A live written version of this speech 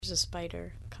There's a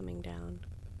spider coming down,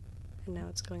 and now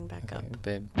it's going back up.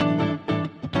 Babe.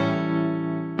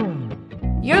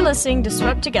 You're listening to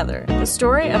Swept Together, the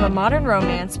story of a modern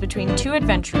romance between two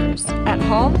adventurers, at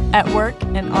home, at work,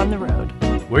 and on the road.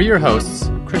 We're your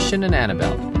hosts, Christian and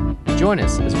Annabelle. Join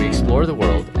us as we explore the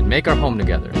world and make our home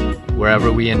together,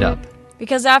 wherever we end up.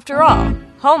 Because after all,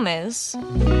 home is...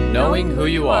 Knowing who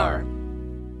you are.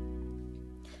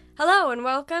 Hello, and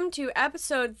welcome to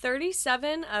episode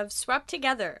 37 of Swept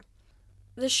Together,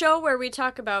 the show where we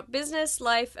talk about business,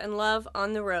 life, and love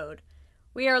on the road.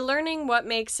 We are learning what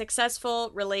makes successful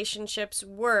relationships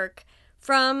work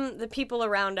from the people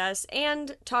around us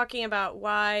and talking about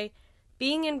why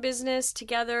being in business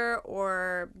together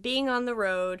or being on the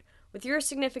road with your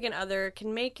significant other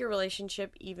can make your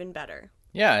relationship even better.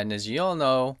 Yeah, and as you all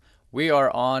know, we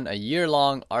are on a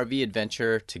year-long RV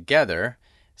adventure together,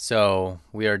 so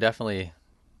we are definitely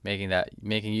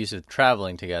making use of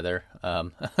traveling together.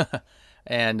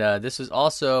 And this is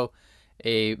also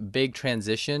a big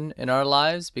transition in our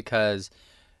lives because,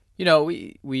 you know,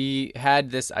 we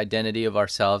had this identity of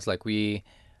ourselves, like we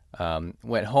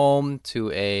went home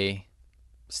to a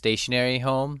stationary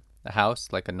home, a house,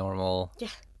 like a normal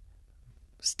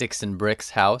sticks and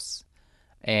bricks house.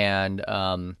 And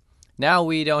now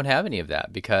we don't have any of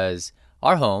that because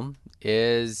our home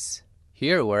is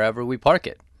here wherever we park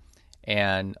it.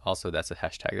 And also that's a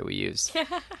hashtag that we use.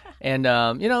 And,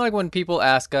 you know, like when people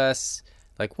ask us,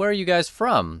 like, where are you guys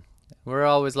from? We're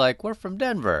always like, we're from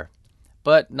Denver.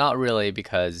 But not really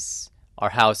because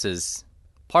our house is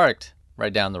parked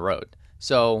right down the road.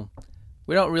 So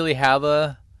we don't really have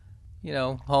a, you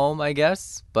know, home, I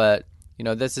guess. But, you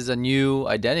know, this is a new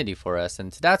identity for us.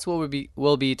 And that's what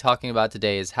we'll be talking about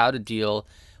today is how to deal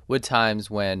with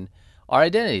times when our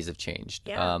identities have changed.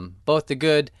 Yeah. Both the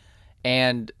good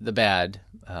and the bad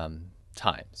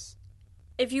times.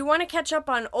 If you want to catch up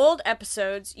on old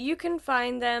episodes, you can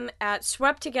find them at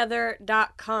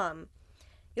swepttogether.com.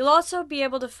 You'll also be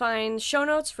able to find show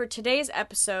notes for today's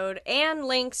episode and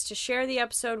links to share the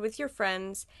episode with your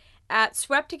friends at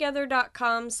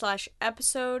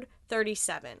swepttogether.com/episode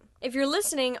 37. If you're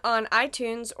listening on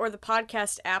iTunes or the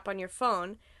podcast app on your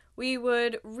phone, we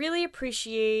would really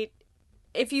appreciate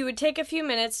if you would take a few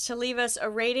minutes to leave us a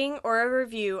rating or a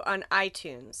review on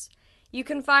iTunes. You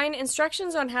can find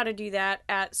instructions on how to do that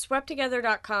at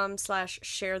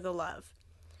swepttogether.com/sharethelove.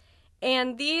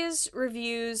 And these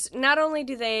reviews, not only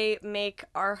do they make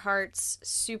our hearts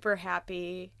super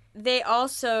happy, they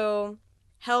also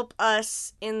help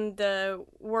us in the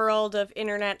world of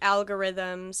internet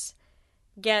algorithms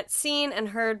get seen and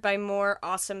heard by more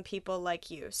awesome people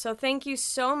like you. So thank you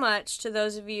so much to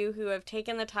those of you who have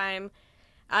taken the time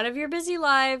out of your busy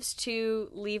lives to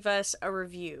leave us a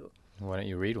review. Why don't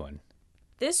you read one?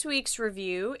 This week's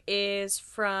review is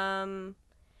from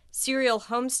Serial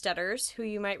Homesteaders, who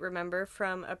you might remember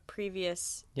from a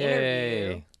previous interview.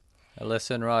 Yay!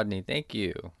 Alyssa and Rodney, thank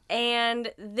you.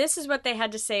 And this is what they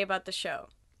had to say about the show.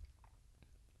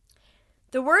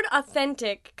 The word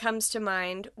authentic comes to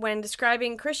mind when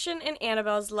describing Christian and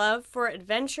Annabelle's love for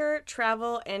adventure,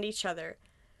 travel, and each other.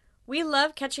 We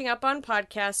love catching up on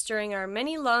podcasts during our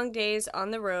many long days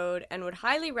on the road and would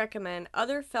highly recommend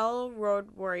other fellow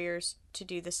road warriors to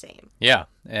do the same. Yeah,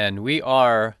 and we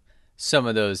are some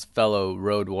of those fellow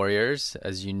road warriors,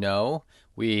 as you know.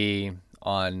 We,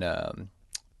 on a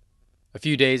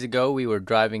few days ago, we were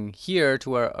driving here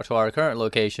to our current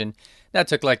location. That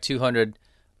took like 200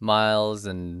 miles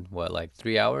and, like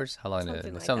 3 hours? How long did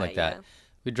it? Something like that. Yeah.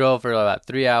 We drove for about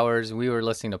 3 hours. We were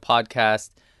listening to podcasts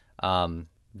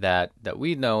that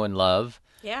we know and love.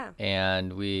 Yeah.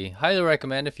 And we highly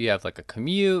recommend if you have like a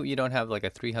commute, you don't have like a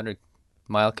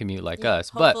 300-mile commute like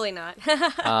us. Hopefully not.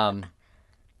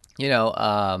 You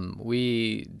know,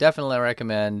 we definitely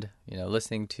recommend, you know,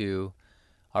 listening to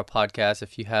our podcast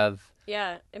if you have...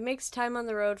 Yeah, it makes time on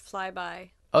the road fly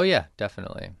by. Oh, yeah,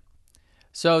 definitely.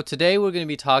 So today we're going to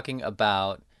be talking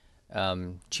about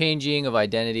changing of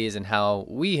identities and how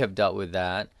we have dealt with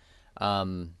that.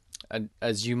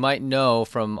 As you might know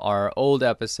from our old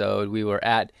episode, we were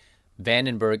at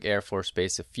Vandenberg Air Force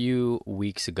Base a few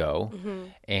weeks ago,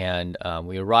 and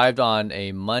we arrived on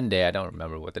a Monday. I don't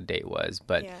remember what the date was,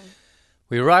 but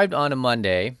we arrived on a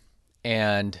Monday,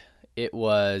 and it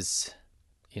was,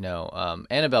 you know,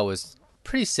 Annabelle was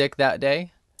pretty sick that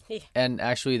day, and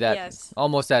actually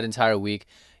almost that entire week.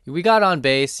 We got on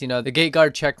base, you know, the gate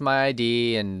guard checked my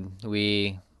ID, and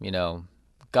we, you know,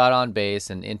 got on base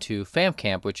and into FAM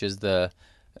Camp, which is the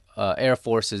Air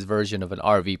Force's version of an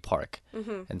RV park.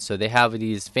 And so they have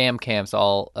these FAM camps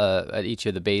all at each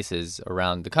of the bases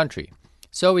around the country.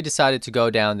 So we decided to go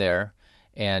down there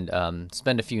and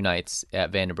spend a few nights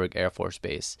at Vandenberg Air Force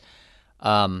Base.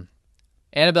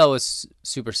 Annabelle was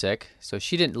super sick, so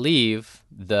she didn't leave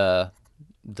the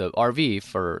RV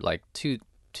for like two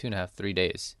and a half, 3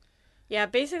 days. Yeah,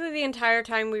 basically the entire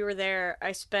time we were there,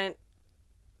 I spent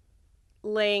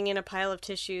laying in a pile of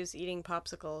tissues eating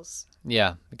popsicles.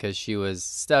 Yeah, because she was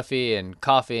stuffy and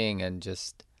coughing and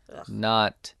just Ugh.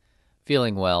 not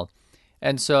feeling well.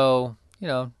 And so,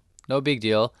 no big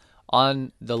deal.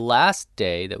 On the last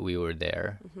day that we were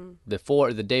there,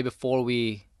 the day before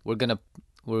we were gonna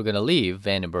leave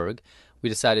Vandenberg, we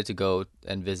decided to go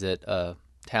and visit a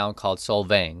town called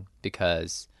Solvang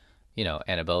because,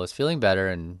 Annabelle was feeling better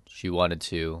and she wanted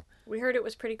to. We heard it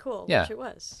was pretty cool, Yeah. which it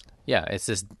was. Yeah, it's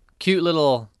this cute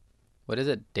little, what is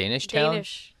it, Danish town?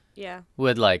 Danish, yeah.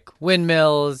 With like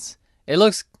windmills. It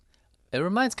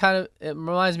reminds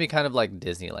me kind of like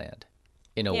Disneyland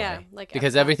in a way. Like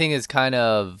because Epcot. everything is kind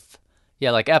of,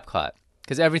 like Epcot.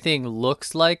 Because everything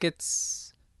looks like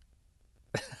it's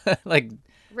like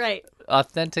Right.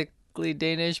 authentically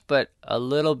Danish, but a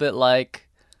little bit like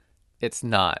it's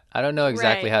not. I don't know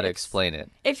exactly Right, how to it's- explain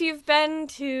it. If you've been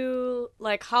to,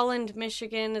 like, Holland,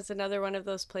 Michigan is another one of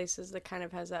those places that kind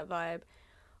of has that vibe.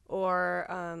 Or,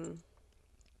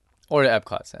 Or the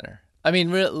Epcot Center. I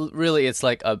mean, really, it's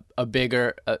like a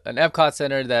bigger, an Epcot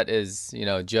Center that is,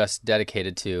 just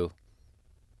dedicated to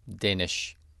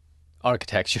Danish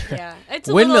architecture. yeah. It's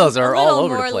Windmills a are little all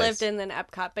over the more place. lived in than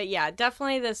Epcot. But yeah,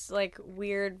 definitely this, like,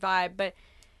 weird vibe. But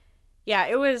yeah,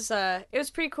 it was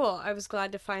pretty cool. I was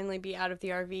glad to finally be out of the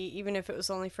RV, even if it was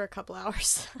only for a couple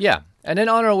hours. Yeah. And then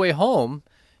on our way home,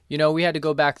 we had to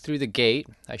go back through the gate.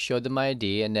 I showed them my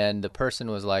ID, and then the person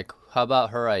was like, "How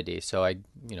about her ID?" So I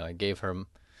gave him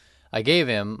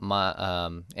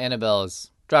my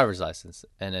Annabelle's driver's license,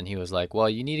 and then he was like, "Well,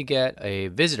 you need to get a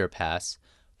visitor pass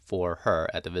for her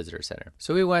at the visitor center."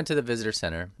 So we went to the visitor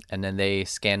center, and then they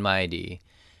scanned my ID,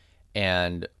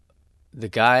 and the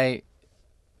guy,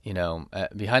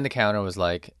 behind the counter was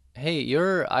like, "Hey,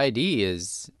 your ID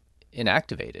is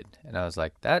inactivated." And I was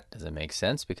like, that doesn't make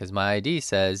sense because my ID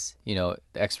says, the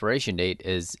expiration date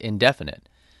is indefinite.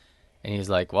 And he's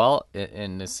like, well,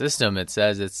 in the system, it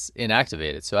says it's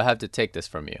inactivated, so I have to take this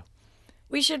from you.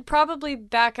 We should probably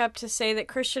back up to say that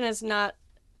Christian is not,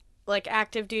 like,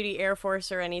 active duty Air Force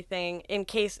or anything, in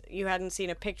case you hadn't seen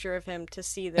a picture of him to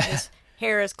see that his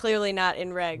hair is clearly not in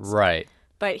regs. Right.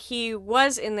 But he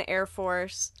was in the Air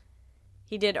Force.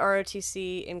 He did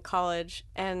ROTC in college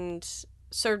and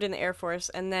served in the Air Force,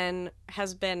 and then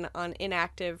has been on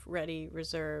inactive ready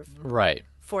reserve Right.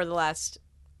 for the last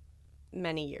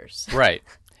many years. Right.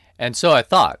 And so I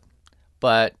thought,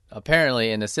 but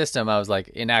apparently in the system, I was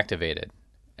like inactivated.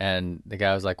 And the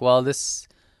guy was like, well, this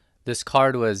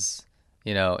card was,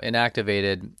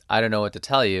 inactivated. I don't know what to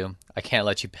tell you. I can't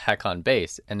let you back on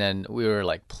base. And then we were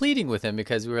like pleading with him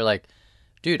because we were like,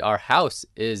 dude, our house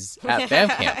is at BAM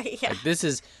camp. Yeah.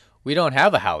 Like, we don't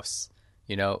have a house,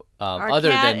 Our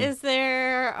other cat than is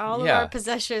there. All of our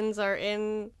possessions are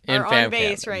on FAM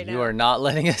base camp. right now. You are not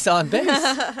letting us on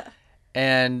base.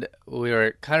 And we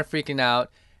were kind of freaking out.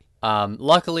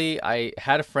 Luckily, I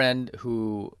had a friend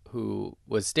who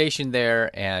was stationed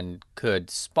there and could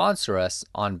sponsor us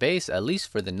on base, at least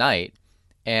for the night,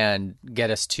 and get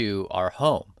us to our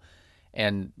home.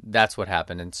 And that's what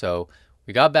happened. And so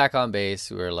we got back on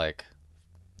base. We were like,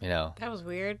 That was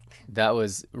weird. that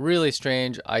was really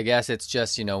strange. I guess it's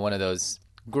just, one of those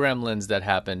gremlins that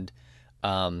happened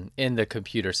in the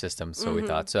computer system, so we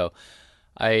thought. So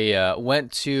I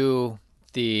went to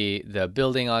the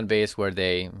building on base where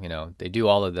they do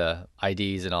all of the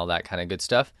IDs and all that kind of good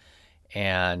stuff.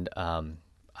 And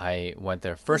I went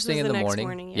there first thing in the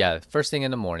morning. Yeah, first thing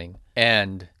in the morning.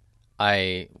 And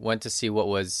I went to see what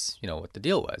was, what the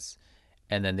deal was.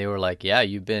 And then they were like, yeah,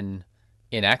 you've been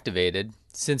inactivated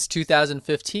since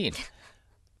 2015.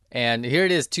 And here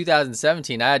it is,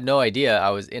 2017. I had no idea I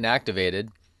was inactivated.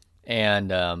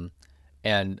 And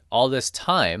all this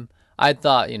time, I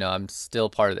thought, I'm still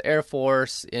part of the Air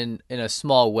Force in a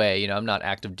small way. I'm not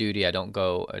active duty. I don't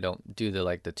do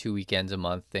the 2 weekends a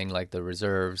month thing like the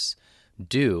reserves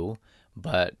do.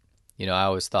 But, I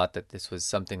always thought that this was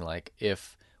something like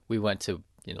if we went to,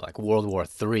 like World War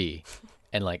III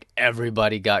and like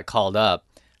everybody got called up,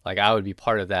 like I would be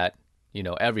part of that,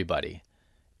 everybody.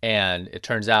 And it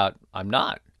turns out I'm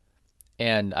not.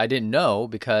 And I didn't know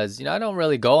because, I don't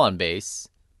really go on base,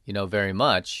 very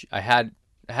much. I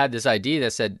had this ID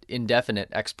that said indefinite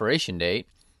expiration date.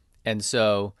 And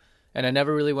I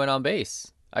never really went on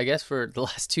base, I guess for the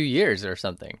last 2 years or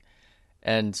something.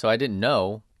 And so I didn't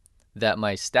know that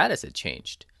my status had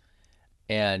changed.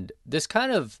 And this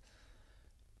kind of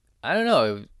I don't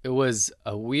know. It was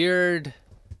a weird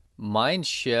mind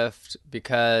shift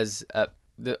because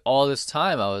all this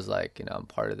time I was like, I'm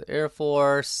part of the Air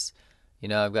Force.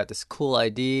 I've got this cool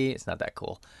ID. It's not that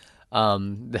cool. Well,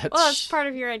 it's part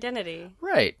of your identity.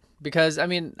 Right. Because,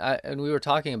 and we were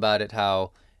talking about it,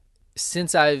 how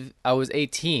since I was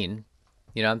 18,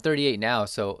 I'm 38 now.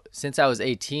 So since I was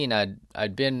 18,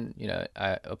 I'd been,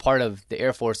 a part of the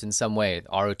Air Force in some way,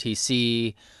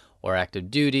 ROTC or active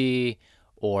duty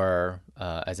or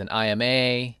as an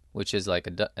IMA, which is like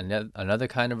another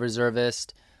kind of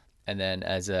reservist. And then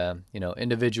as a,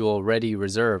 individual ready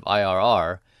reserve,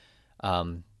 IRR,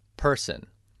 person.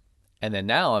 And then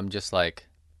now I'm just like,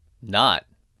 not.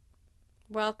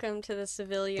 Welcome to the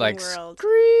civilian world.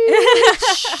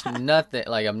 Screech! Nothing.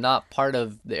 Like, I'm not part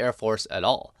of the Air Force at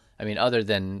all. Other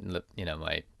than,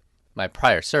 my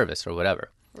prior service or whatever.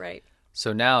 Right.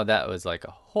 So now that was like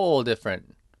a whole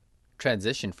different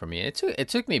transition for me. It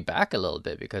took me back a little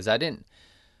bit because I didn't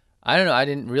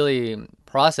really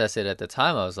process it at the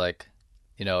time. I was like,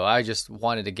 I just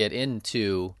wanted to get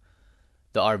into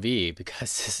the RV because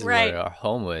this is where our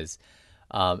home was.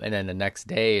 And then the next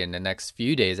day and the next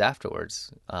few days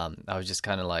afterwards, I was just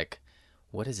kind of like,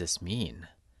 what does this mean?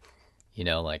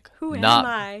 Who am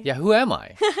I? Yeah, who am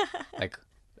I? Like,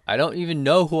 I don't even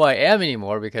know who I am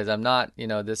anymore because I'm not,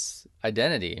 this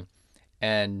identity.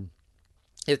 And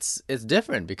it's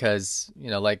different because,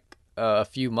 like a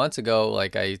few months ago,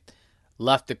 like I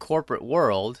left the corporate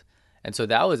world. And so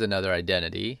that was another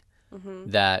identity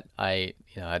that I,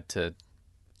 had to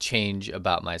change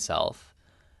about myself.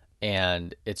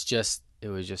 And it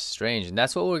was just strange. And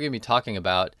that's what we're going to be talking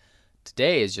about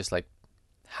today, is just like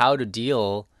how to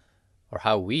deal, or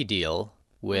how we deal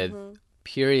with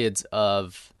periods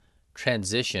of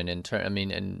transition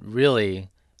and really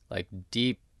like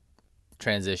deep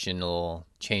transitional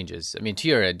changes. To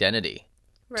your identity,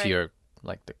 to your,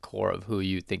 like, the core of who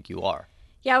you think you are.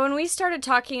 Yeah, when we started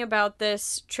talking about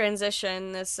this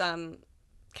transition, this kind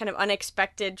of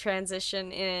unexpected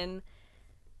transition in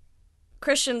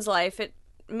Christian's life, it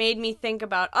made me think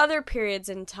about other periods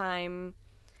in time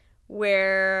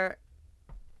where,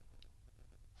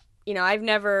 I've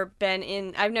never been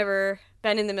in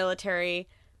the military,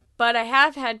 but I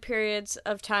have had periods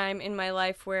of time in my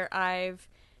life where I've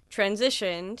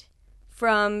transitioned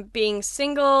from being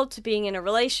single to being in a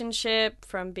relationship,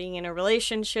 from being in a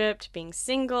relationship to being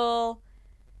single,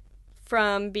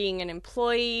 from being an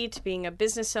employee to being a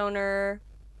business owner.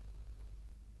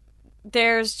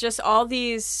 There's just all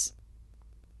these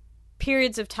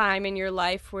periods of time in your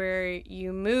life where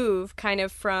you move kind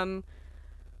of from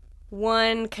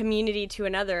one community to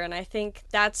another. And I think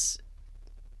that's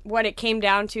what it came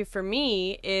down to for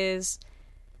me, is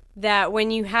that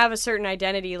when you have a certain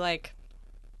identity, like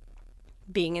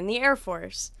being in the Air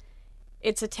Force,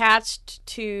 it's attached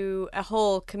to a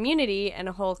whole community and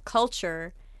a whole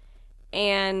culture.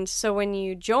 And so when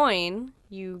you join,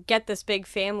 you get this big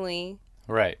family.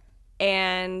 Right.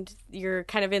 And you're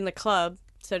kind of in the club,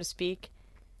 so to speak.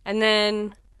 And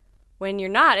then when you're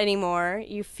not anymore,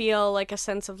 you feel like a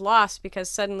sense of loss because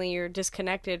suddenly you're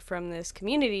disconnected from this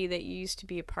community that you used to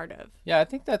be a part of. Yeah, I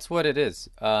think that's what it is.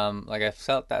 Like, I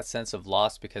felt that sense of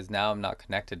loss because now I'm not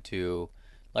connected to,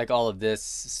 like, all of this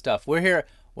stuff. We're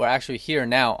actually here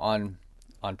now on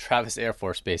Travis Air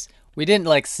Force Base. We didn't,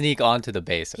 like, sneak onto the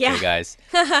base, okay, guys?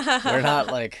 We're not,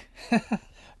 like...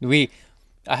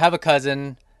 I have a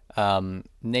cousin,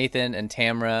 Nathan and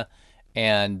Tamra,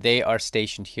 and they are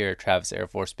stationed here at Travis Air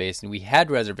Force Base, and we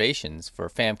had reservations for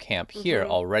fam camp here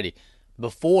already.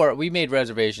 Before, we made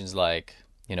reservations like,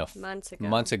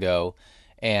 months ago,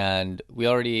 and we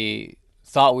already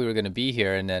thought we were going to be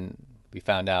here, and then we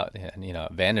found out, at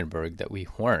Vandenberg, that we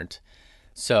weren't.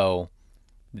 So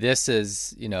this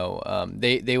is,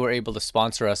 they were able to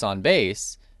sponsor us on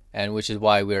base, and which is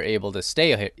why we were able to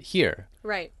stay here.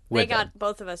 Right. They got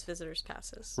both of us visitors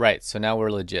passes. Right. So now we're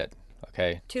legit.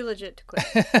 Okay. Too legit to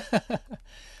quit.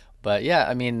 But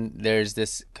yeah, there's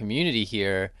this community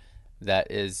here that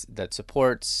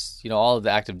supports, all of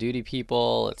the active duty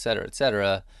people, et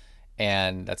cetera,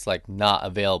 and that's like not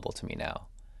available to me now.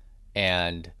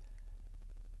 And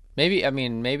maybe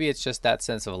it's just that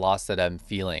sense of loss that I'm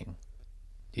feeling.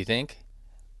 Do you think?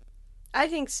 I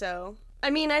think so.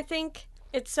 I think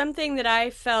it's something that I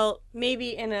felt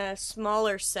maybe in a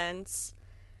smaller sense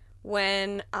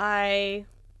when I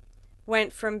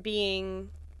went from being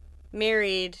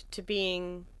married to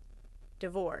being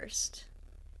divorced.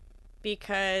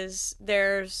 Because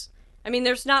there's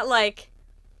not like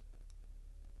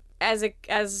as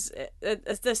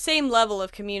the same level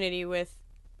of community with,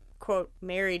 quote,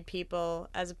 married people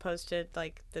as opposed to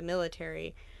like the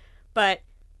military, but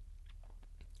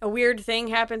a weird thing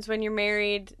happens when you're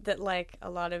married that, like, a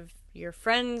lot of your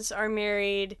friends are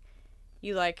married.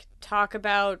 You, like, talk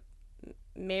about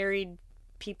married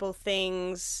people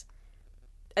things.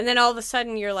 And then all of a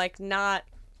sudden you're, like, not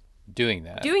doing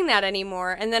that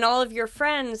anymore. And then all of your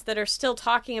friends that are still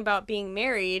talking about being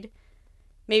married,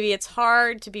 maybe it's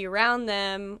hard to be around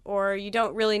them, or you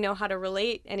don't really know how to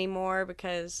relate anymore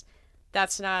because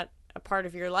that's not a part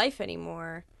of your life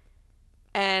anymore.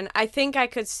 And I think I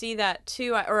could see that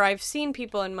too, or I've seen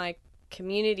people in my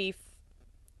community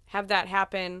have that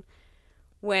happen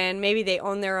when maybe they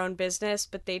own their own business,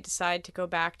 but they decide to go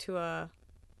back to a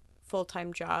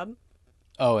full-time job.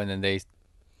 Oh, and then they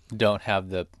don't have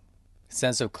the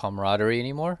sense of camaraderie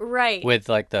anymore? Right. With,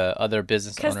 like, the other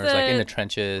business owners, like, in the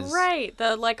trenches. Right.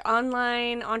 The, like,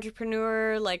 online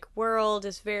entrepreneur, like, world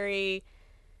is very...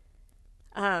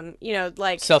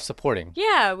 like self-supporting.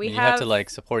 Yeah, you have to, like,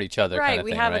 support each other, right, kind of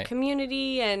thing, we have right? a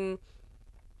community, and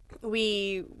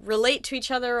we relate to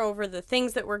each other over the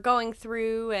things that we're going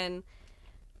through, and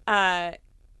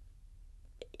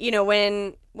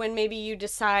when maybe you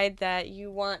decide that you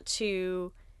want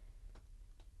to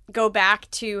go back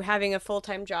to having a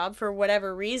full-time job for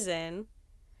whatever reason,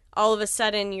 all of a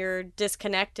sudden you're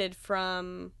disconnected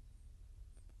from,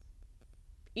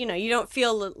 you don't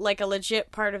feel like a legit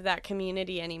part of that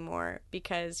community anymore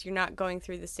because you're not going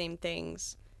through the same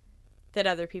things that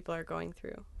other people are going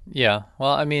through. Yeah.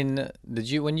 Well, I mean,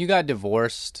 when you got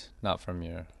divorced, not from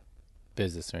your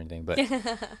business or anything, but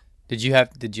did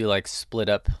you like split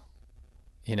up,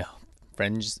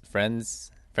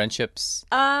 friendships,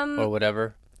 or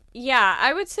whatever? Yeah,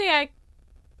 I would say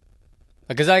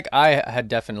because I had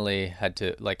definitely had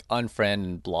to, like, unfriend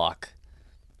and block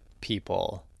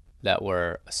people that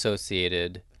were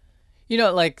associated,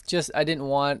 like, just, I didn't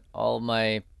want all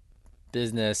my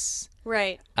business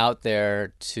right out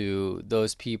there to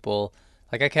those people.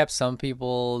 Like, I kept some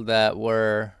people that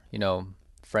were,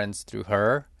 friends through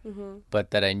her,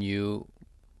 but that I knew,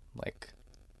 like,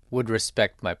 would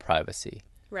respect my privacy.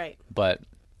 Right. But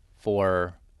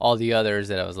for all the others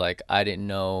that I was like, I didn't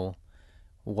know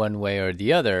one way or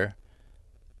the other,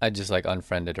 I just, like,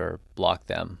 unfriended or blocked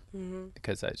them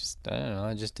because I don't know,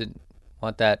 I just didn't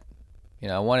want that,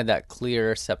 I wanted that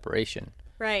clear separation.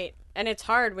 Right. And it's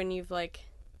hard when you've, like,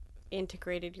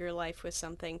 integrated your life with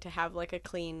something to have, like, a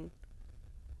clean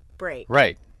break.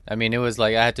 Right. I mean, it was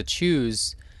like I had to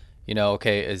choose,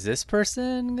 okay, is this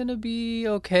person going to be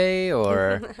okay,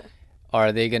 or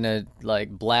are they going to, like,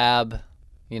 blab,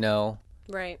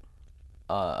 right,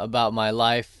 about my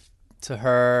life to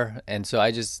her? And so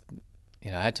I just, I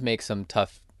had to make some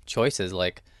tough choices.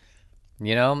 Like,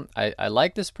 I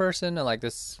like this person. I like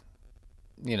this,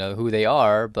 who they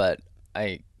are, but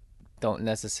I don't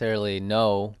necessarily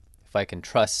know if I can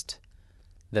trust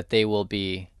that they will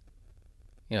be,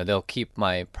 they'll keep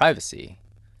my privacy.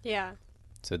 Yeah.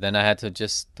 So then I had to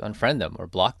just unfriend them or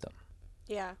block them.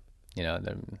 Yeah.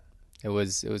 It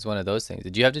was one of those things.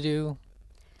 Did you have to do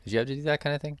that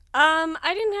kind of thing?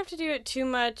 I didn't have to do it too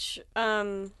much.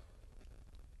 But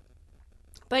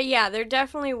yeah, there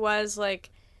definitely was, like,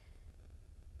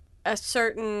 a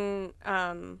certain,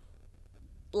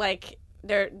 like,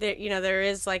 there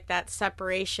is, like, that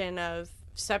separation of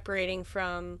separating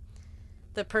from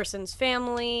the person's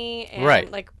family and,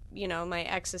 right, like, my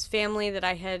ex's family that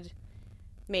I had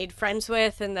made friends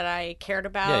with and that I cared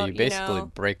about. Yeah, you basically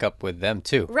break up with them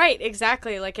too. Right,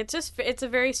 exactly. Like, it's a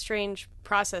very strange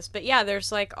process. But yeah,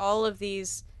 there's, like, all of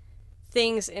these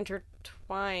things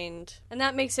intertwined, and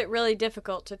that makes it really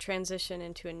difficult to transition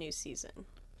into a new season.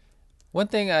 One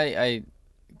thing I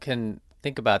can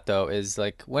think about, though, is,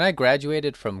 like, when I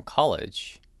graduated from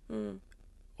college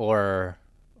or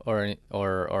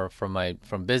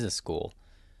from business school,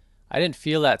 I didn't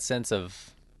feel that sense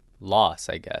of loss,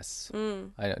 I guess.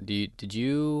 Did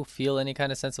you feel any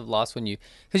kind of sense of loss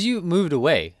because you moved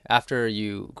away after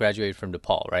you graduated from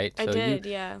DePaul, right? I did,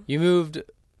 yeah. You moved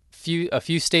a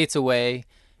few states away,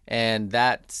 and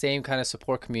that same kind of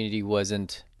support community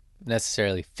wasn't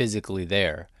necessarily physically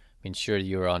there. I mean, sure,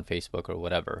 you were on Facebook or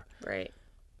whatever. Right.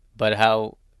 But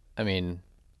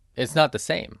it's not the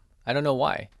same. I don't know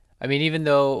why. I mean, even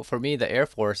though for me, the Air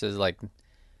Force is, like,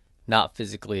 not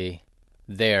physically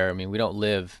there. I mean, we don't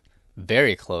live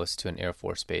very close to an Air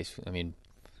Force base. I mean,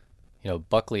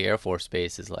 Buckley Air Force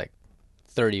Base is, like,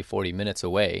 30, 40 minutes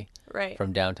away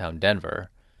from downtown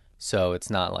Denver. So it's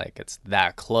not like it's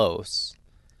that close.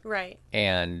 Right.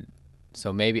 And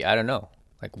so maybe, I don't know,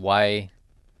 like, why.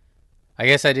 I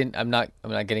guess I'm not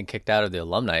getting kicked out of the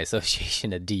Alumni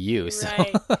Association at DU. So.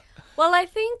 Right. Well, I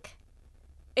think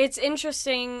it's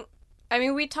interesting. I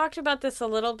mean, we talked about this a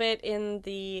little bit in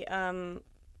the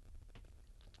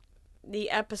the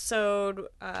episode,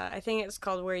 I think it's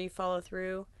called Where You Follow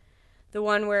Through, the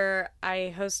one where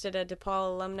I hosted a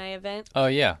DePaul alumni event. Oh,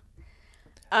 yeah.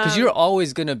 Because you're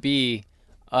always going to be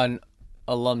an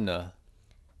alumna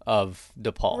of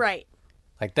DePaul. Right.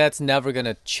 Like, that's never going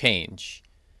to change.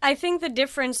 I think the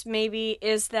difference maybe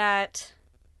is that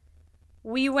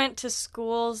we went to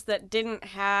schools that didn't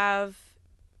have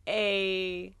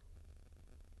an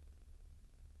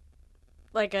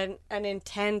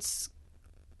intense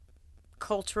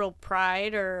cultural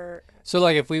pride or... So,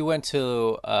 like, if we went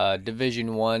to a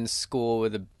Division I school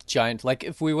with a giant... Like,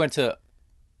 if we went to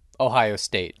Ohio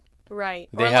State. Right.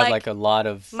 They had, like, a lot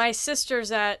of... My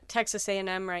sister's at Texas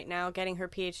A&M right now getting her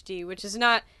PhD, which is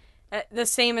not the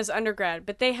same as undergrad,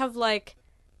 but they have, like,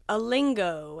 a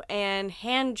lingo and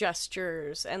hand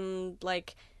gestures and,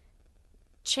 like,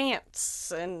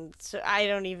 chants, and I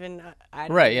don't even know.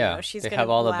 Yeah. She's they gonna have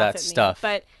all of laugh that at me. stuff.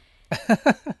 But,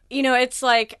 you know, it's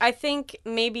like, I think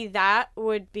maybe that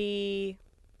would be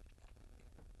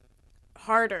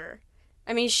harder.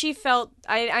 I mean, she felt,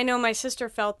 I know my sister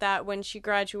felt that when she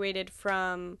graduated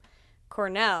from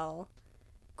Cornell.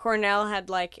 Cornell had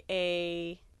like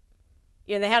they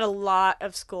had a lot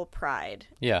of school pride.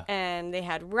 Yeah. And they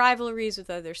had rivalries with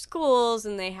other schools,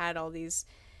 and they had all these,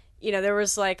 there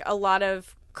was like a lot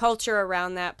of culture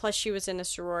around that. Plus she was in a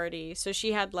sorority. So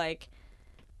she had like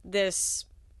this,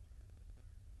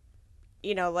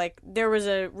 like there was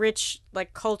a rich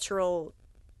like cultural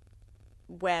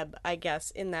web, I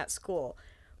guess, in that school.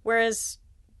 Whereas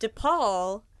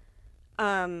DePaul,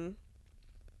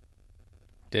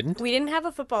 we didn't have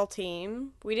a football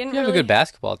team. We didn't have a good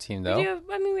basketball team, though. We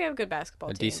have a good basketball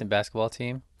team. A decent basketball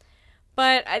team.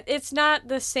 But it's not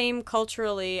the same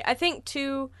culturally. I think,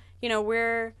 too,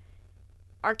 our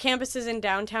campus is in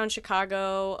downtown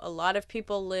Chicago. A lot of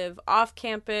people live off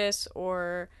campus,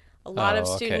 or a lot of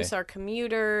students are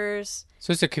commuters.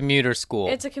 So it's a commuter school.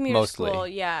 It's a commuter mostly. School,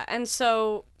 yeah. And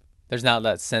so there's not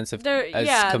that sense of community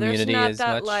there's not as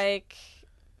that, much. Like,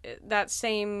 that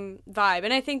same vibe.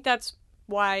 And I think that's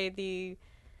why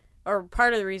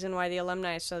part of the reason why the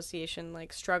Alumni Association,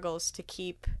 like, struggles to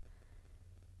keep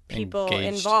people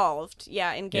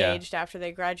engaged after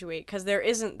they graduate, because there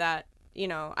isn't that,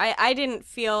 I didn't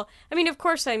feel, I mean, of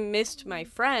course I missed my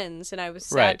friends, and I was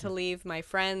sad to leave my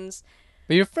friends.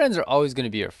 But your friends are always going to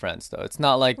be your friends, though. It's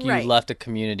not like you left a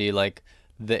community like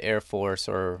the Air Force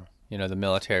or, the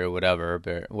military or whatever,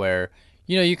 where,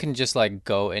 you can just, like,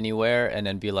 go anywhere and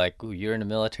then be like, ooh, you're in the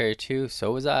military too?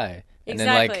 So was I. And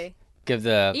exactly. then, like, give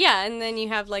the... Yeah, and then you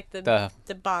have, like, the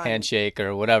bond. Handshake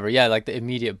or whatever. Yeah, like the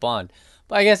immediate bond.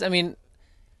 But I guess, I mean,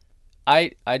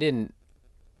 I didn't,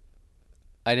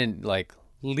 like,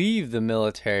 leave the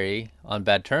military on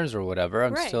bad terms or whatever.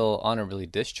 I'm still honorably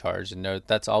discharged, and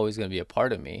that's always going to be a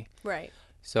part of me. Right.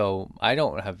 So I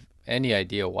don't have any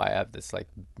idea why I have this, like,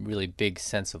 really big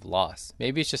sense of loss.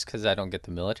 Maybe it's just because I don't get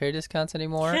the military discounts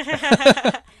anymore.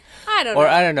 I don't know. Or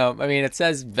I don't know. I mean, it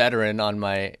says veteran on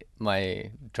my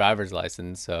driver's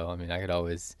license, so, I mean, I could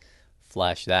always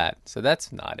flash that. So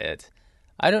that's not it.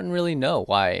 I don't really know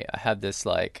why I have this,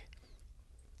 like,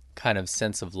 kind of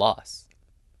sense of loss.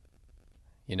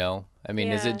 I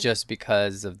mean, is it just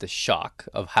because of the shock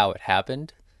of how it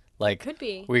happened? Like, could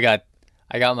be.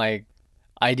 I got my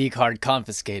ID card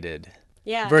confiscated.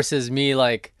 Yeah. Versus me,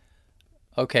 like,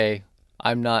 okay,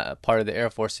 I'm not a part of the Air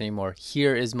Force anymore.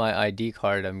 Here is my ID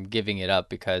card. I'm giving it up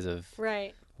because of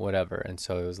whatever. And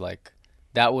so it was like,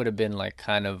 that would have been, like,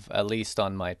 kind of at least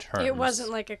on my terms. It wasn't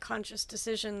like a conscious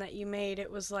decision that you made. It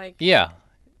was like... Yeah.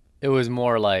 It was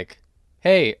more like,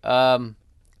 hey,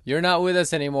 you're not with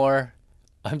us anymore.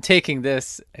 I'm taking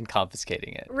this and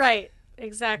confiscating it. Right.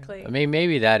 Exactly. I mean,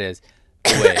 maybe that is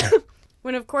the way.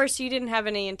 When, of course, you didn't have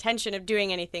any intention of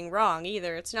doing anything wrong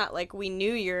either. It's not like we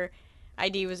knew your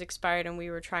ID was expired and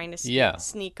we were trying to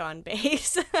sneak on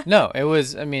base. No, it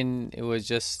was in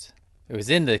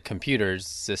the computer's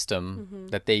system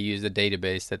that they use, a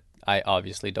database that I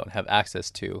obviously don't have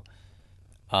access to.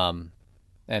 And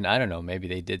I don't know, maybe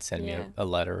they did send me a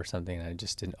letter or something and I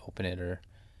just didn't open it or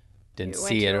didn't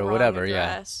see it or whatever.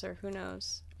 Or who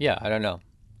knows. Yeah, I don't know.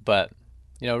 But,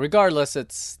 regardless,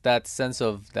 it's that sense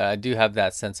of that I do have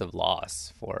that sense of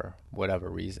loss for whatever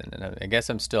reason. And I guess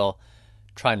I'm still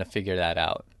trying to figure that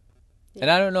out. Yeah.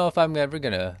 And I don't know if I'm ever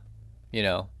going to,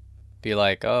 be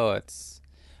like, I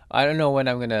don't know when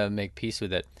I'm going to make peace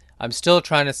with it. I'm still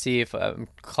trying to see if I'm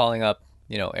calling up,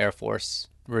 Air Force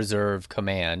Reserve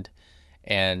Command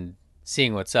and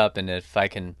seeing what's up. And if I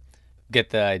can get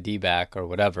the ID back or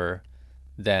whatever,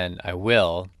 then I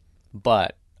will.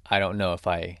 But I don't know if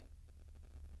I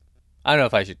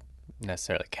should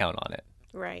necessarily count on it.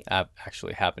 Right.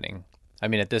 Actually happening. I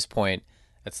mean, at this point,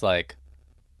 it's like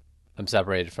I'm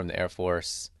separated from the Air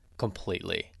Force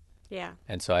completely. Yeah.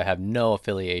 And so I have no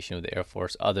affiliation with the Air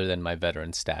Force other than my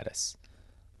veteran status.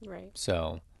 Right.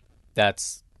 So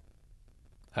that's,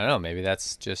 I don't know, maybe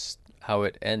that's just how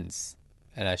it ends.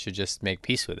 And I should just make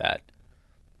peace with that.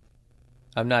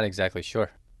 I'm not exactly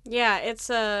sure. Yeah, it's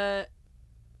a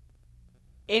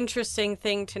interesting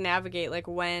thing to navigate. Like,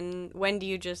 when do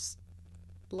you just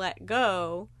let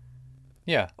go?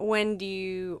 Yeah. When do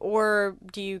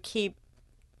you keep,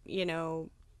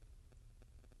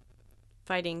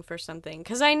 fighting for something?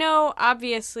 Because I know,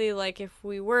 obviously, like, if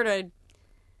we were to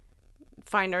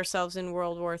find ourselves in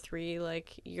World War III,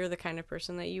 like, you're the kind of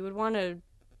person that you would want to,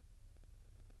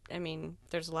 I mean,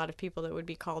 there's a lot of people that would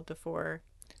be called before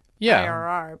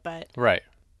IRR, but right.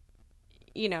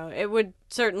 It would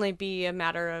certainly be a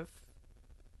matter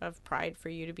of pride for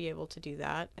you to be able to do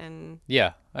that. And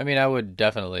yeah, I mean, I would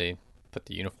definitely put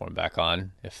the uniform back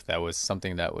on if that was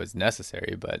something that was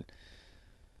necessary, but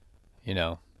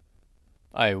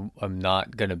I'm not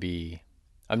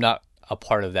a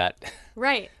part of that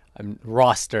right. I'm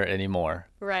roster anymore.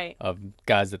 Right. Of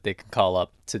guys that they can call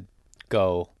up to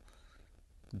go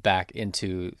back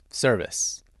into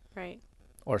service. Right.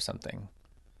 Or something.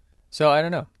 So I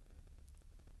don't know.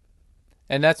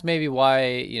 And that's maybe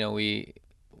why, we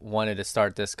wanted to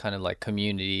start this kind of like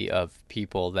community of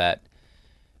people that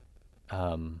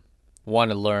want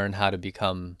to learn how to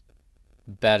become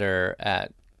better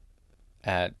at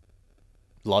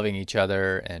loving each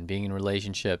other and being in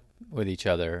relationship with each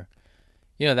other.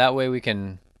 That way we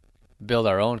can build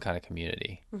our own kind of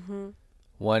community. Mm-hmm.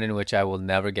 One in which I will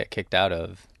never get kicked out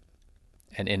of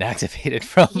and inactivated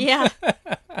from. Yeah,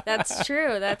 that's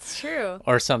true. That's true.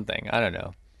 Or something. I don't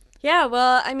know. Yeah,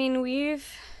 well, I mean,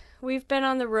 we've been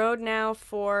on the road now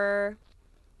for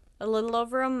a little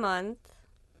over a month.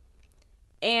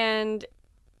 And,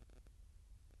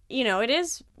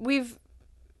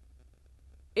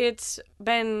 it's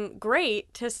been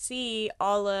great to see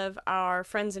all of our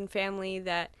friends and family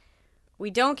that we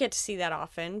don't get to see that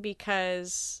often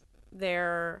because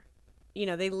they're,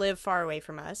 they live far away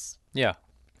from us. Yeah.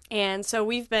 And so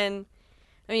we've been,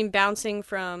 bouncing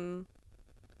from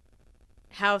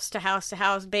house to house to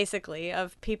house, basically,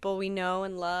 of people we know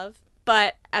and love.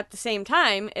 But at the same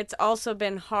time, it's also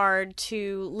been hard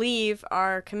to leave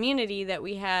our community that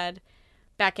we had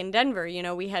back in Denver.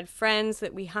 We had friends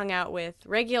that we hung out with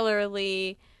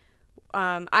regularly.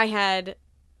 I had,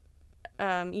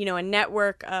 a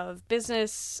network of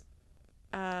business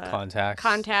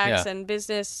contacts and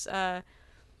business. Like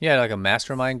a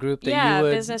mastermind group that you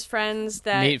would business friends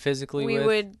that meet physically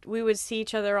with. We would see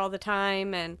each other all the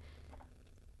time, and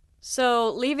so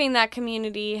leaving that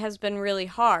community has been really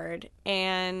hard.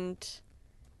 And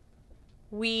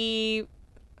we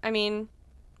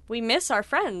miss our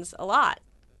friends a lot.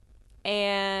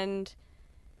 And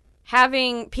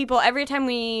having people, every time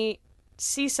we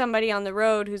see somebody on the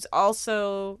road who's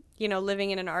also,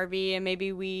 living in an RV, and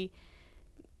maybe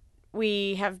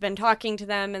we have been talking to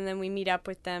them and then we meet up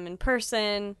with them in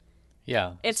person.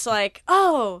 Yeah. It's like,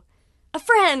 oh, a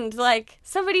friend, like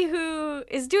somebody who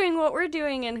is doing what we're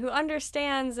doing and who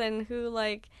understands and who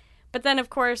but then of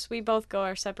course we both go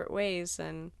our separate ways,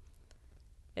 and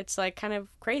it's like kind of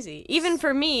crazy. Even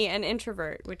for me, an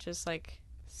introvert, which is like...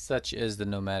 Such is the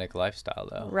nomadic lifestyle,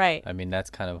 though. Right. I mean, that's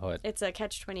kind of what... It's a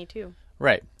catch-22.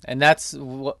 Right. And that's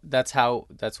what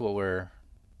we're,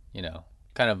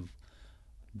 kind of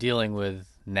dealing with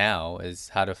now, is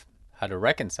how to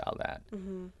reconcile that.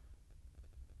 Mm-hmm.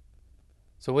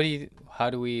 So how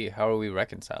are we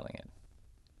reconciling it?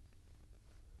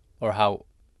 Or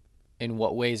in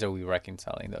what ways are we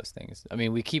reconciling those things? I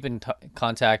mean, we keep in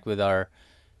contact with our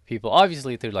people,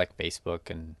 obviously through like Facebook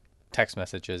and text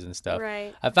messages and stuff.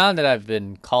 Right. I found that I've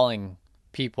been calling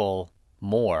people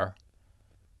more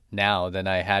now than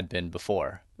I had been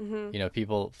before.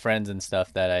 Mm-hmm. Friends and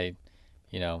stuff that I,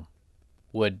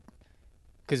 would,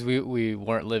 because we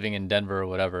weren't living in Denver or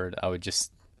whatever, I would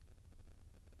just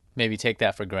maybe take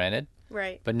that for granted.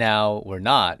 Right. But now we're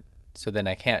not, so then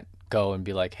I can't go and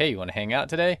be like, hey, you want to hang out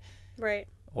today? Right.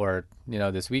 Or,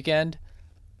 this weekend.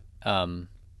 So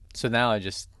now I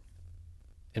just,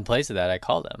 in place of that, I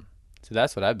call them. So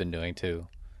that's what I've been doing too.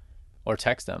 Or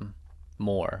text them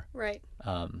more. Right.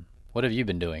 What have you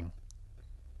been doing?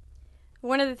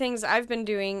 One of the things I've been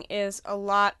doing is a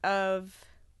lot of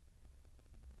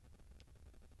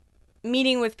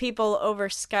meeting with people over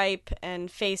Skype and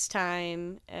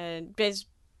FaceTime and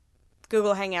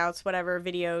Google Hangouts, whatever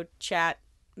video chat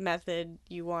method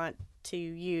you want to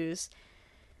use.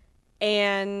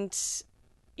 And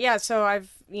yeah, so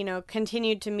I've,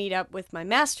 continued to meet up with my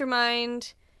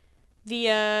mastermind.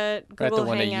 via Right, Google the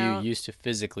one Hangout. that you used to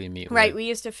physically meet with. Right, we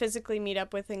used to physically meet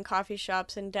up with in coffee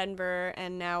shops in Denver,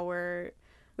 and now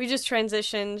we just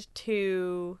transitioned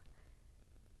to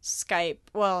Skype.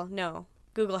 Well, no,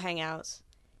 Google Hangouts.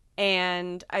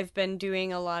 And I've been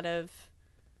doing a lot of,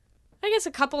 I guess,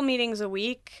 a couple meetings a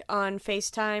week on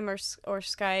FaceTime or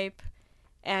Skype,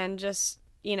 and just,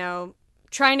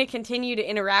 trying to continue to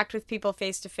interact with people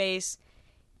face to face,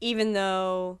 even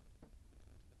though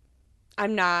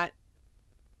I'm not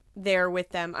there with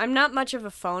them. I'm not much of a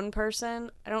phone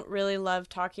person. I don't really love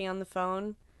talking on the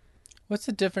phone. What's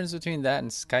the difference between that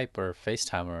and Skype or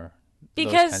FaceTime or those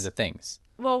Because, kinds of things?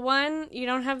 well, one, you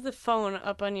don't have the phone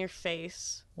up on your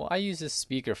face. Well, I use a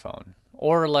speakerphone,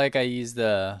 or like I use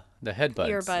the headbuds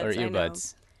Earbuds, or I know.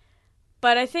 earbuds.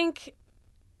 But I think,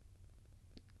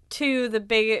 too,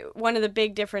 one of the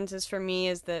big differences for me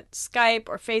is that Skype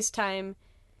or FaceTime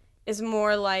is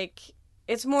more like,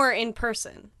 it's more in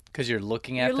person. Because you're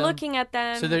looking at them. You're looking at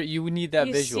them. So there, you need that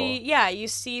visual. You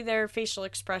see their facial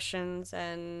expressions,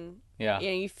 and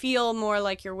you feel more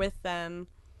like you're with them.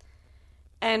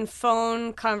 And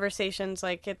phone conversations,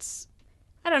 like,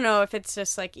 I don't know if it's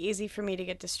just like easy for me to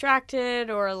get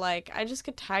distracted, or like I just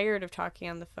get tired of talking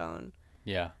on the phone.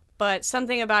 Yeah. But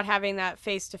something about having that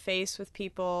face to face with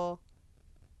people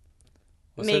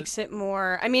makes it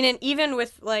more. I mean, and even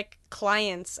with like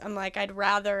clients, I'm like, I'd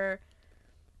rather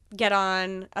get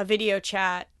on a video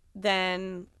chat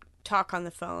than talk on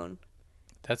the phone.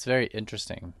 That's very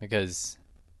interesting because,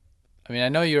 I mean, I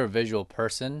know you're a visual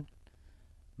person,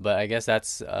 but I guess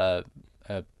that's a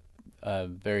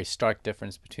very stark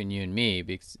difference between you and me,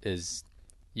 because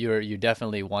you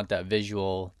definitely want that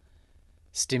visual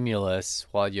stimulus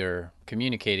while you're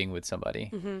communicating with somebody.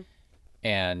 Mm-hmm.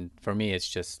 And for me, it's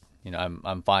just,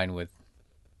 I'm fine with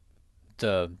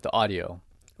the audio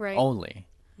only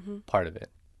part of it.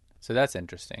 So that's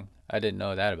interesting. I didn't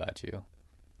know that about you.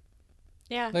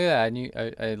 Yeah. Look at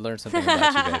that. I learned something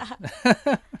about you,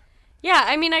 babe. Yeah,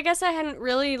 I mean, I guess I hadn't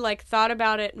really like thought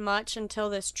about it much until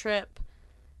this trip.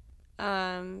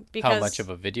 Because how much of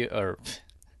a video, or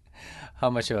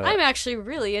how much of a... I'm actually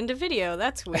really into video.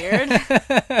 That's weird.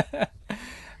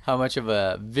 How much of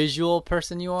a visual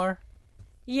person you are?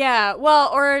 Yeah,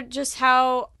 well, or just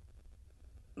how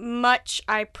much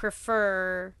I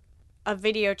prefer a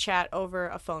video chat over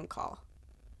a phone call.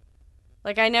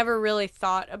 Like, I never really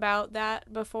thought about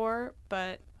that before,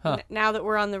 but now that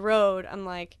we're on the road, I'm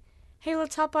like, hey,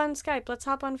 let's hop on Skype, let's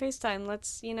hop on FaceTime,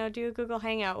 let's, do a Google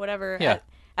Hangout, whatever. Yeah.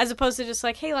 As opposed to just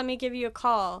like, hey, let me give you a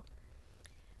call.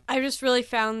 I just really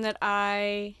found that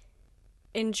I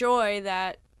enjoy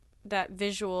that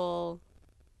visual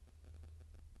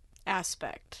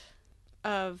aspect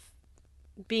of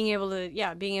being able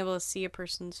to see a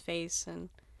person's face and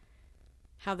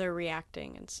how they're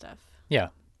reacting and stuff. Yeah.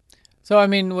 So, I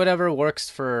mean, whatever works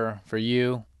for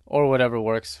you, or whatever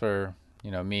works for,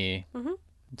 me. Mm-hmm.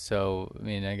 So, I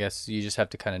mean, I guess you just have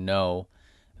to kind of know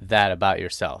that about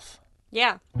yourself.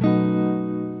 Yeah.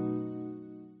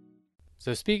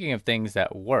 So, speaking of things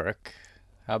that work,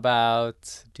 how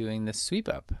about doing the sweep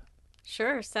up?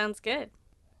 Sure, sounds good.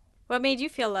 What made you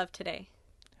feel loved today?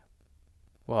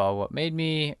 Well, what made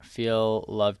me feel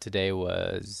loved today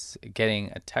was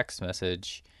getting a text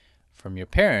message from your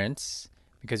parents,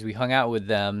 because we hung out with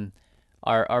them.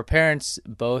 Our parents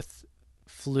both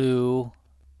flew/drove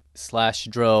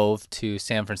to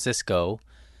San Francisco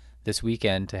this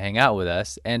weekend to hang out with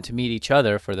us and to meet each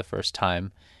other for the first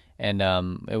time. And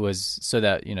it was so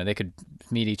that, they could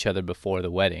meet each other before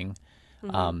the wedding.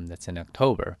 Mm-hmm. That's in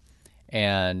October.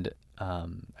 And I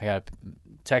got a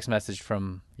text message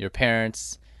from your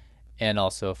parents and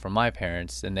also from my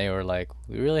parents. And they were like,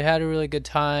 we really had a really good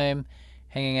time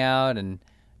hanging out. And,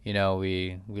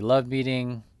 we loved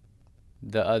meeting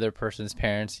the other person's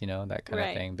parents, that kind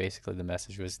of thing. Basically, the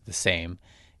message was the same.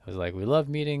 It was like, we love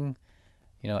meeting,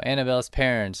 Annabelle's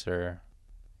parents, or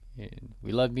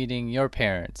we love meeting your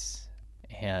parents.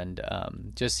 And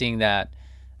just seeing that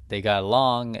they got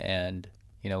along and,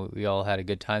 we all had a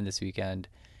good time this weekend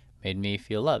made me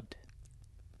feel loved.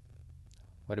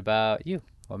 What about you?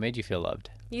 What made you feel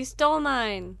loved? You stole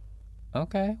mine.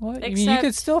 Okay. Well, I mean, you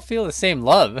could still feel the same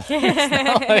love. It's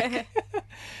not like...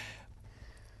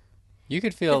 You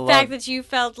could feel love. The fact that you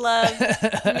felt love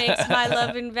makes my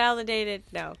love invalidated.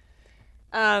 No.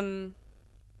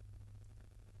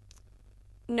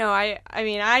 No, I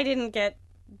mean, I didn't get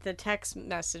the text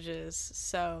messages,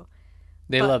 so...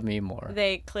 They love me more.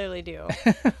 They clearly do.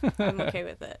 I'm okay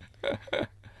with it.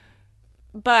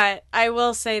 But I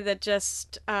will say that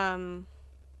just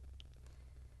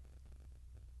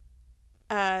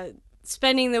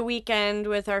spending the weekend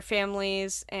with our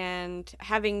families and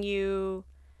having you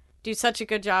do such a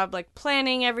good job like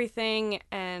planning everything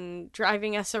and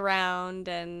driving us around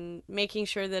and making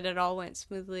sure that it all went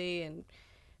smoothly and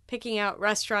picking out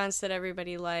restaurants that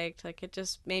everybody liked. Like, it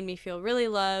just made me feel really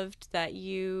loved that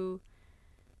you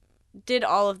did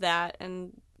all of that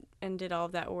and did all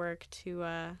of that work to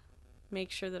make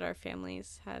sure that our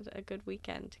families had a good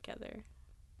weekend together.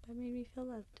 That made me feel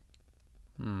loved.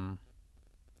 And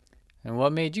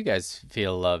what made you guys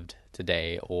feel loved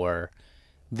today or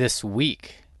this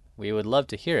week? We would love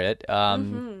to hear it.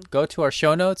 Go to our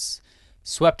show notes,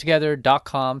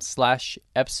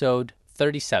 sweptogether.com/episode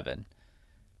 37,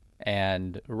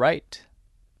 and write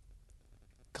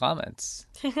comments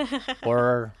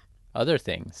or other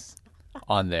things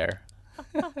on there.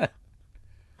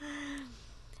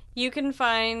 You can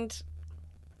find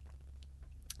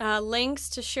links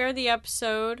to share the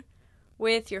episode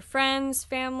with your friends,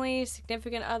 family,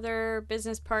 significant other,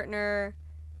 business partner,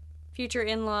 future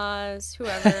in-laws,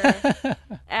 whoever,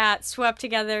 at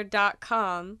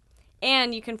sweptogether.com.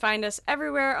 And you can find us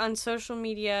everywhere on social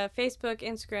media, Facebook,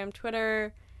 Instagram,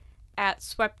 Twitter, at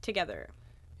Swept Together.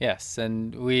 Yes,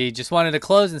 and we just wanted to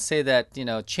close and say that,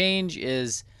 change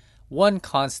is one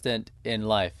constant in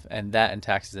life, and that and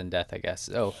taxes and death, I guess.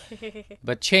 So,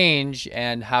 but change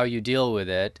and how you deal with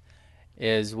it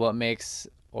is what makes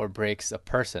or breaks a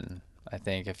person, I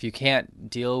think. If you can't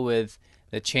deal with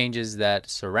the changes that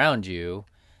surround you,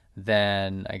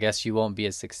 then I guess you won't be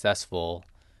as successful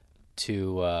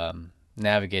to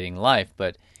navigating life.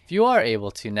 But if you are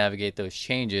able to navigate those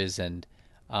changes and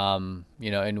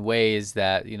in ways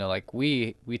that, like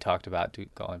we talked about, to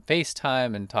go on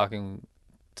FaceTime and talking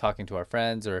to our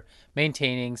friends, or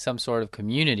maintaining some sort of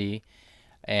community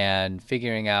and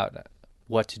figuring out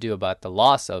what to do about the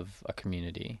loss of a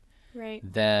community, right?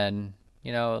 Then,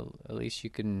 at least you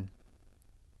can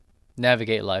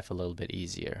navigate life a little bit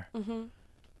easier. Mm-hmm.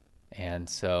 And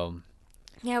so,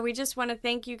 yeah, we just want to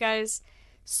thank you guys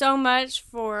so much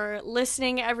for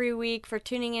listening every week, for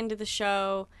tuning into the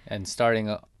show, and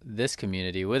starting this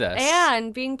community with us,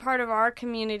 and being part of our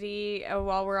community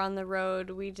while we're on the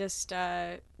road. We just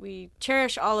we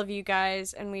cherish all of you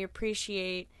guys, and we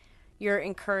appreciate your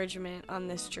encouragement on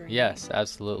this journey. Yes,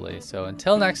 absolutely. So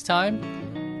until next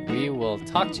time, we will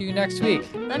talk to you next week.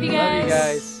 Love you guys. Love you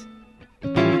guys.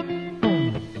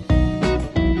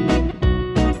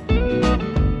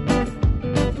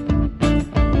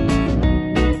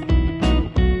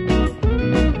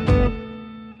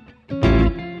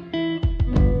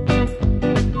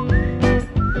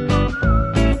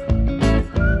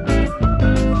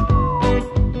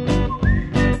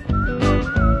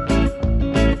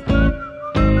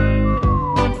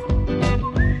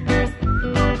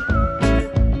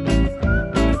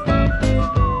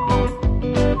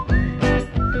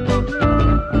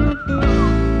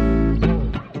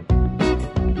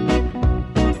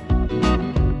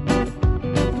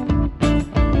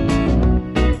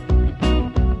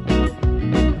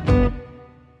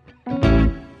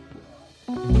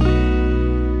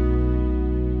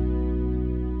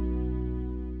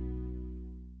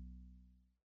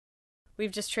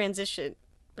 We've just transitioned.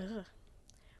 Ugh.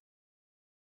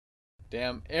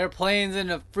 Damn airplanes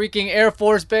in a freaking Air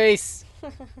Force base.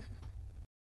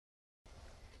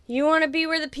 You want to be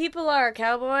where the people are,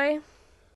 cowboy.